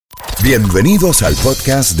Bienvenidos al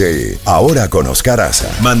podcast de Ahora con Oscar Aza.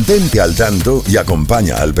 Mantente al tanto y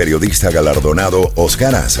acompaña al periodista galardonado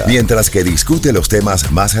Oscar Aza mientras que discute los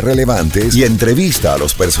temas más relevantes y entrevista a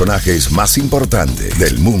los personajes más importantes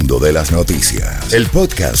del mundo de las noticias. El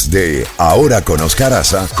podcast de Ahora con Oscar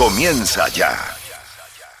Aza comienza ya.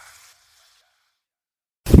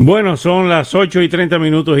 Bueno, son las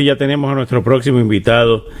 8:30 y ya tenemos a nuestro próximo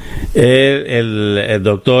invitado, el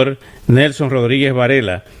doctor Nelson Rodríguez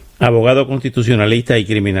Varela, abogado constitucionalista y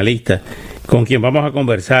criminalista, con quien vamos a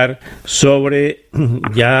conversar sobre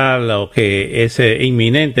ya lo que es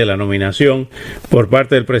inminente, la nominación por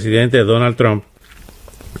parte del presidente Donald Trump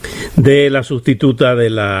de la sustituta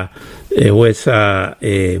de la jueza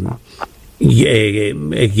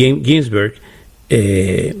Ginsburg,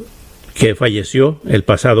 que falleció el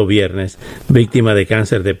pasado viernes, víctima de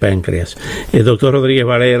cáncer de páncreas. El doctor Rodríguez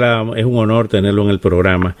Varela, es un honor tenerlo en el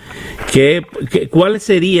programa. ¿Cuáles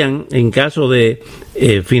serían, en caso de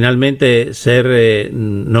finalmente ser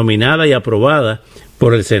nominada y aprobada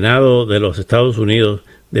por el Senado de los Estados Unidos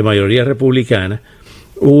de mayoría republicana,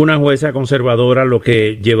 una jueza conservadora, lo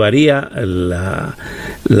que llevaría la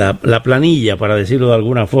planilla, para decirlo de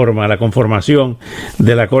alguna forma, la conformación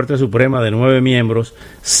de la Corte Suprema de 9 miembros,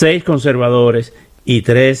 6 conservadores y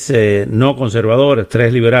 3 no conservadores,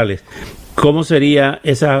 3 liberales? ¿Cómo sería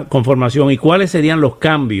esa conformación y cuáles serían los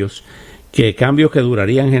cambios que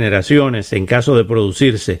durarían generaciones en caso de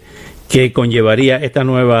producirse, que conllevaría esta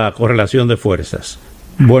nueva correlación de fuerzas?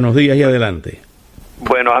 Buenos días y adelante.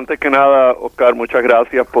 Bueno, antes que nada, Oscar, muchas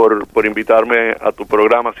gracias por invitarme a tu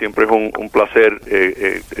programa. Siempre es un placer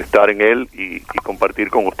estar en él y compartir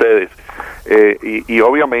con ustedes. Y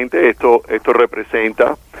obviamente esto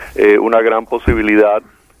representa una gran posibilidad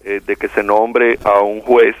de que se nombre a un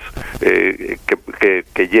juez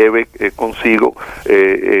que lleve consigo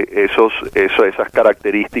esas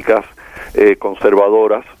características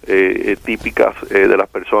conservadoras típicas de las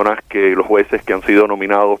personas, los jueces que han sido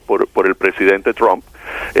nominados por el presidente Trump,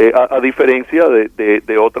 a diferencia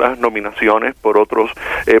de otras nominaciones por otros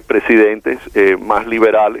presidentes más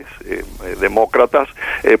liberales, demócratas,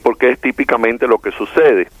 porque es típicamente lo que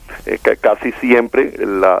sucede. Que casi siempre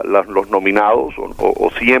los nominados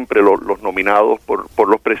o siempre los nominados por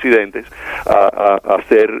los presidentes a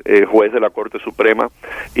ser juez de la Corte Suprema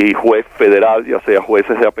y juez federal, ya sea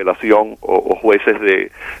jueces de apelación o jueces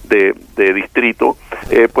de distrito,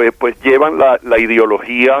 pues llevan la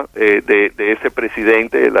ideología de ese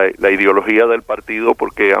presidente, la ideología del partido,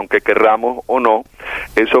 porque aunque querramos o no,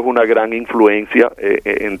 eso es una gran influencia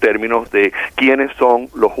en términos de quiénes son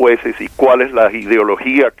los jueces y cuál es la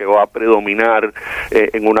ideología que va a predominar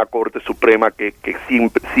en una Corte Suprema que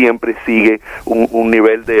siempre sigue un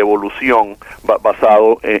nivel de evolución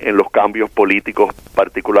basado en los cambios políticos,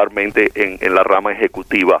 particularmente en la rama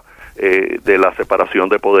ejecutiva de la separación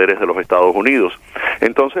de poderes de los Estados Unidos.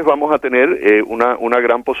 Entonces vamos a tener una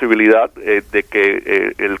gran posibilidad de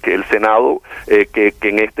que el Senado, que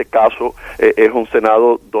en este caso es un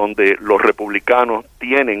Senado donde los republicanos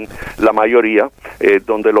tienen la mayoría,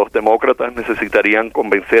 donde los demócratas necesitarían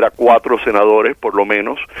convencer a 4 senadores por lo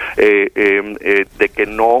menos de que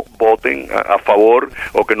no voten a favor,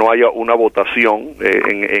 o que no haya una votación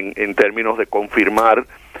en términos de confirmar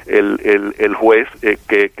el juez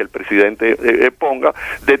que el presidente ponga,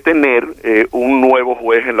 de tener un nuevo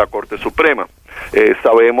juez en la Corte Suprema.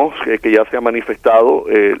 Sabemos que ya se ha manifestado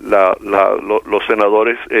los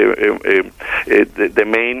senadores de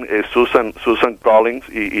Maine, Susan Collins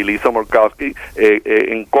y Lisa Murkowski,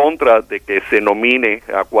 en contra de que se nomine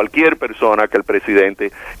a cualquier persona que el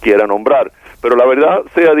presidente quiera nombrar. Pero la verdad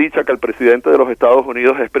sea dicha que el presidente de los Estados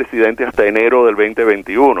Unidos es presidente hasta enero del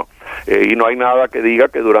 2021, y no hay nada que diga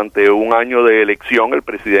que durante un año de elección el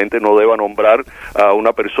presidente no deba nombrar a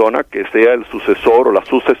una persona que sea el sucesor o la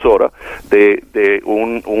sucesora de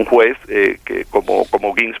un juez que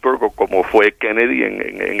como Ginsburg o como fue Kennedy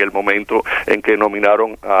en el momento en que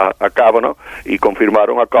nominaron a Kavanaugh y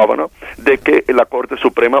confirmaron a Kavanaugh, de que la Corte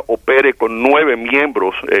Suprema opere con 9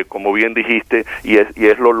 miembros, como bien dijiste, y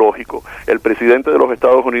es lo lógico. El presidente de los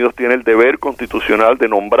Estados Unidos tiene el deber constitucional de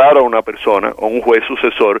nombrar a una persona o un juez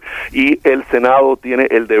sucesor, y el Senado tiene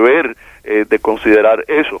el deber de considerar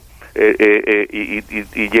eso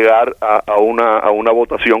y llegar a una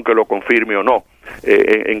votación que lo confirme o no.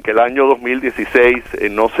 En que el año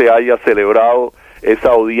 2016 no se haya celebrado esa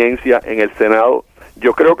audiencia en el Senado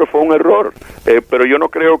Yo creo que fue un error, pero yo no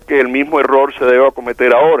creo que el mismo error se deba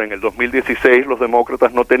cometer ahora. En el 2016 los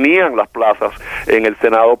demócratas no tenían las plazas en el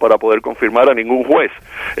Senado para poder confirmar a ningún juez,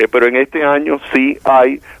 pero en este año sí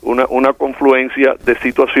hay una confluencia de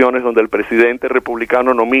situaciones donde el presidente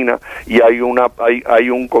republicano nomina y hay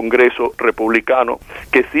un Congreso republicano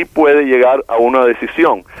que sí puede llegar a una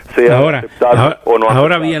decisión, sea aceptable o no aceptable.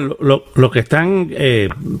 Ahora bien, lo que están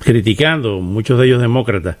criticando muchos de ellos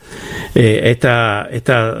demócratas, esta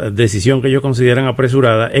decisión que ellos consideran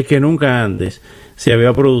apresurada, es que nunca antes se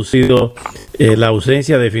había producido la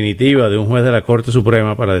ausencia definitiva de un juez de la Corte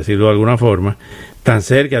Suprema, para decirlo de alguna forma, tan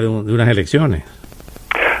cerca de unas elecciones.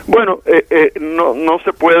 Bueno, no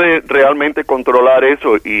se puede realmente controlar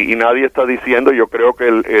eso y nadie está diciendo. Yo creo que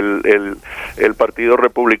el Partido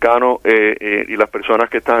Republicano y las personas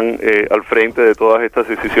que están al frente de todas estas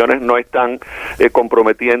decisiones no están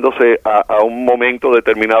comprometiéndose a un momento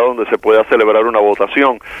determinado donde se pueda celebrar una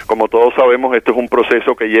votación. Como todos sabemos, esto es un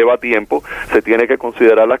proceso que lleva tiempo. Se tiene que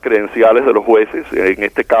considerar las credenciales de los jueces. En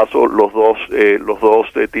este caso, los dos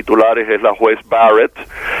titulares es la juez Barrett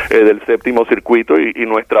del Séptimo Circuito y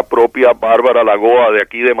nuestra propia Bárbara Lagoa de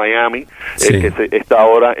aquí de Miami, que está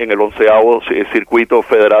ahora en el 11º Circuito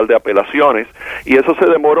Federal de Apelaciones, y eso se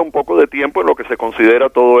demora un poco de tiempo en lo que se considera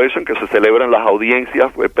todo eso, en que se celebran las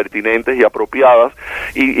audiencias pertinentes y apropiadas,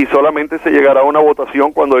 y solamente se llegará a una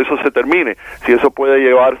votación cuando eso se termine. Si eso puede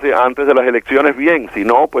llevarse antes de las elecciones, bien; si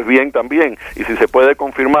no, pues bien también, y si se puede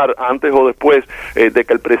confirmar antes o después de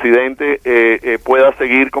que el presidente pueda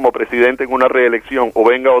seguir como presidente en una reelección o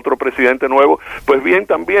venga otro presidente nuevo, pues bien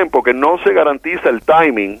también, porque no se garantiza el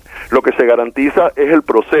timing, lo que se garantiza es el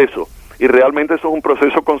proceso. Y realmente eso es un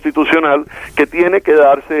proceso constitucional que tiene que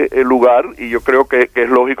darse el lugar, y yo creo que es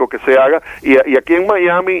lógico que se haga. Y aquí en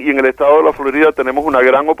Miami y en el estado de la Florida tenemos una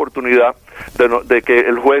gran oportunidad de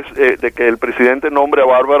que el presidente nombre a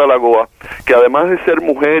Bárbara Lagoa, que además de ser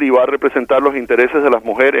mujer y va a representar los intereses de las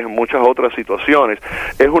mujeres en muchas otras situaciones,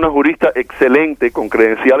 es una jurista excelente, con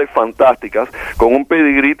credenciales fantásticas, con un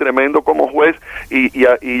pedigrí tremendo como juez, y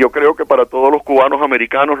yo creo que para todos los cubanos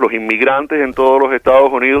americanos, los inmigrantes en todos los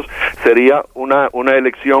Estados Unidos, sería una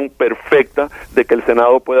elección perfecta de que el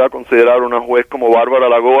Senado pueda considerar una juez como Bárbara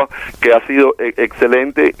Lagoa, que ha sido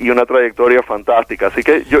excelente y una trayectoria fantástica. Así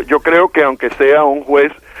que yo creo que aunque sea un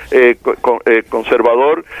juez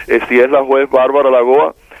conservador, si es la juez Bárbara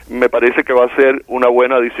Lagoa, me parece que va a ser una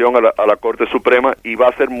buena adición a la Corte Suprema, y va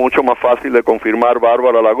a ser mucho más fácil de confirmar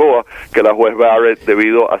Bárbara Lagoa que la juez Barrett,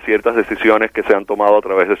 debido a ciertas decisiones que se han tomado a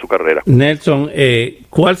través de su carrera. Nelson,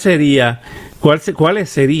 ¿cuáles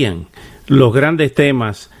serían los grandes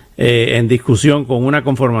temas en discusión con una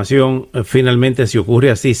conformación finalmente, si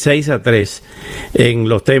ocurre así, 6-3 en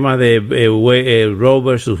los temas de Roe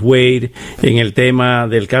versus Wade, en el tema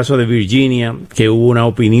del caso de Virginia, que hubo una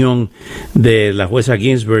opinión de la jueza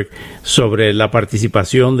Ginsburg sobre la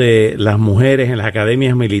participación de las mujeres en las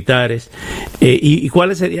academias militares, y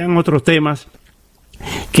cuáles serían otros temas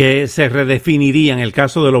que se redefinirían, el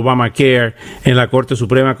caso del Obamacare en la Corte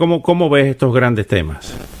Suprema? ¿Cómo ves estos grandes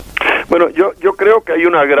temas? Bueno, yo creo que hay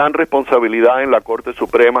una gran responsabilidad en la Corte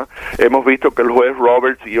Suprema. Hemos visto que el juez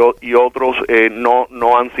Roberts y otros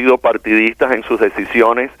no han sido partidistas en sus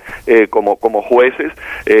decisiones como jueces.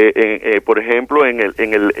 Por ejemplo, en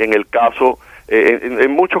el caso,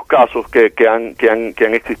 en muchos casos que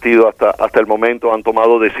han existido hasta el momento, han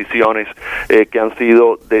tomado decisiones que han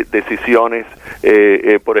sido decisiones,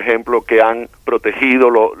 por ejemplo, que han protegido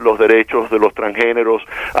los derechos de los transgéneros,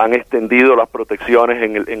 han extendido las protecciones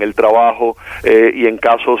en el trabajo y en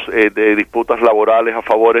casos de disputas laborales a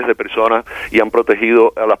favores de personas, y han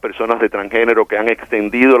protegido a las personas de transgénero, que han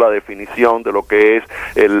extendido la definición de lo que es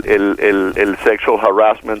el sexual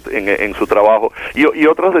harassment en su trabajo, y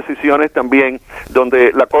otras decisiones también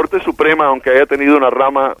donde la Corte Suprema, aunque haya tenido una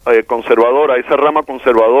rama conservadora, esa rama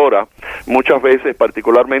conservadora muchas veces,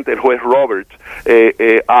 particularmente el juez Roberts,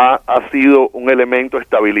 ha sido un elemento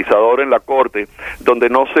estabilizador en la Corte, donde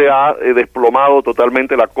no se ha desplomado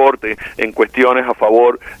totalmente la Corte en cuestiones a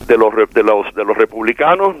favor de los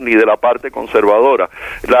republicanos ni de la parte conservadora.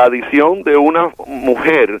 La adición de una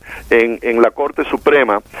mujer en la Corte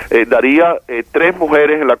Suprema daría 3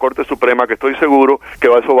 mujeres en la Corte Suprema, que estoy seguro que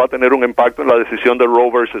eso va a tener un impacto impacto en la decisión de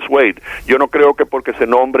Roe versus Wade. Yo no creo que porque se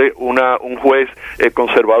nombre un juez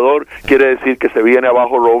conservador quiere decir que se viene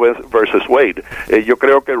abajo Roe versus Wade. Yo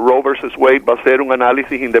creo que Roe versus Wade va a ser un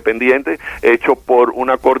análisis independiente hecho por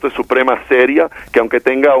una Corte Suprema seria, que aunque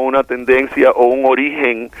tenga una tendencia o un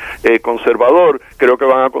origen conservador, creo que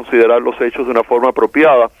van a considerar los hechos de una forma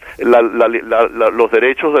apropiada. Los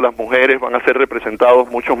derechos de las mujeres van a ser representados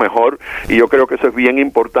mucho mejor, y yo creo que eso es bien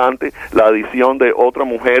importante. La adición de otra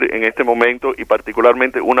mujer en este momento, y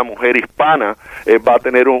particularmente una mujer hispana, va a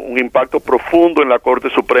tener un impacto profundo en la Corte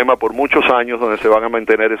Suprema por muchos años, donde se van a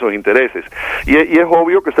mantener esos intereses. Y es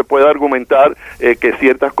obvio que se puede argumentar que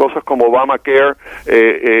ciertas cosas como Obamacare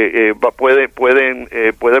pueden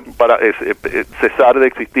cesar de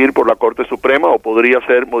existir por la Corte Suprema, o podría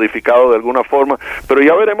ser modificado de alguna forma, pero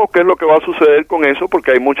ya veremos qué es lo que va a suceder con eso,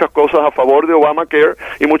 porque hay muchas cosas a favor de Obamacare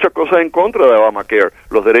y muchas cosas en contra de Obamacare.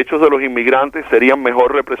 Los derechos de los inmigrantes serían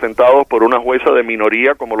mejor representados por una jueza de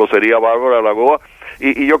minoría, como lo sería Bárbara Lagoa,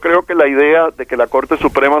 y yo creo que la idea de que la Corte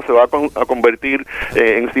Suprema se va a convertir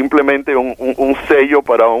en simplemente un sello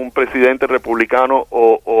para un presidente republicano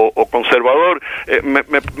o conservador,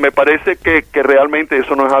 me parece que realmente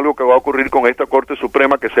eso no es algo que va a ocurrir con esta Corte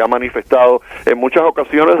Suprema, que se ha manifestado en muchas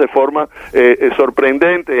ocasiones de forma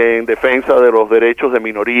sorprendente en defensa de los derechos de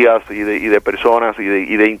minorías y de personas y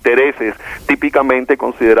de intereses típicamente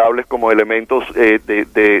considerables como elementos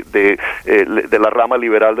de la rama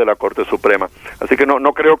liberal de la Corte Suprema. Así que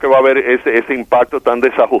no creo que va a haber ese impacto tan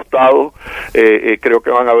desajustado. Creo que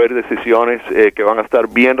van a haber decisiones que van a estar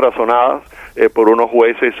bien razonadas por unos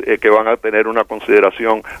jueces que van a tener una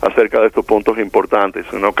consideración acerca de estos puntos importantes.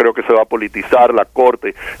 No creo que se va a politizar la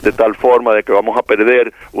Corte de tal forma de que vamos a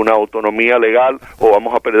perder una autonomía legal o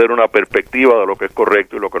vamos a perder una perspectiva de lo que es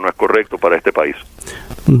correcto y lo que no es correcto para este país.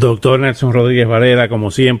 Doctor Nelson Rodríguez Varela,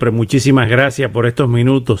 como siempre, muchísimas gracias por estos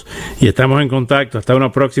minutos y estamos en contacto. Hasta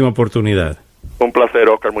una próxima oportunidad. Un placer,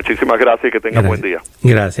 Oscar. Muchísimas gracias y que tenga buen día.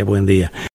 Gracias, buen día.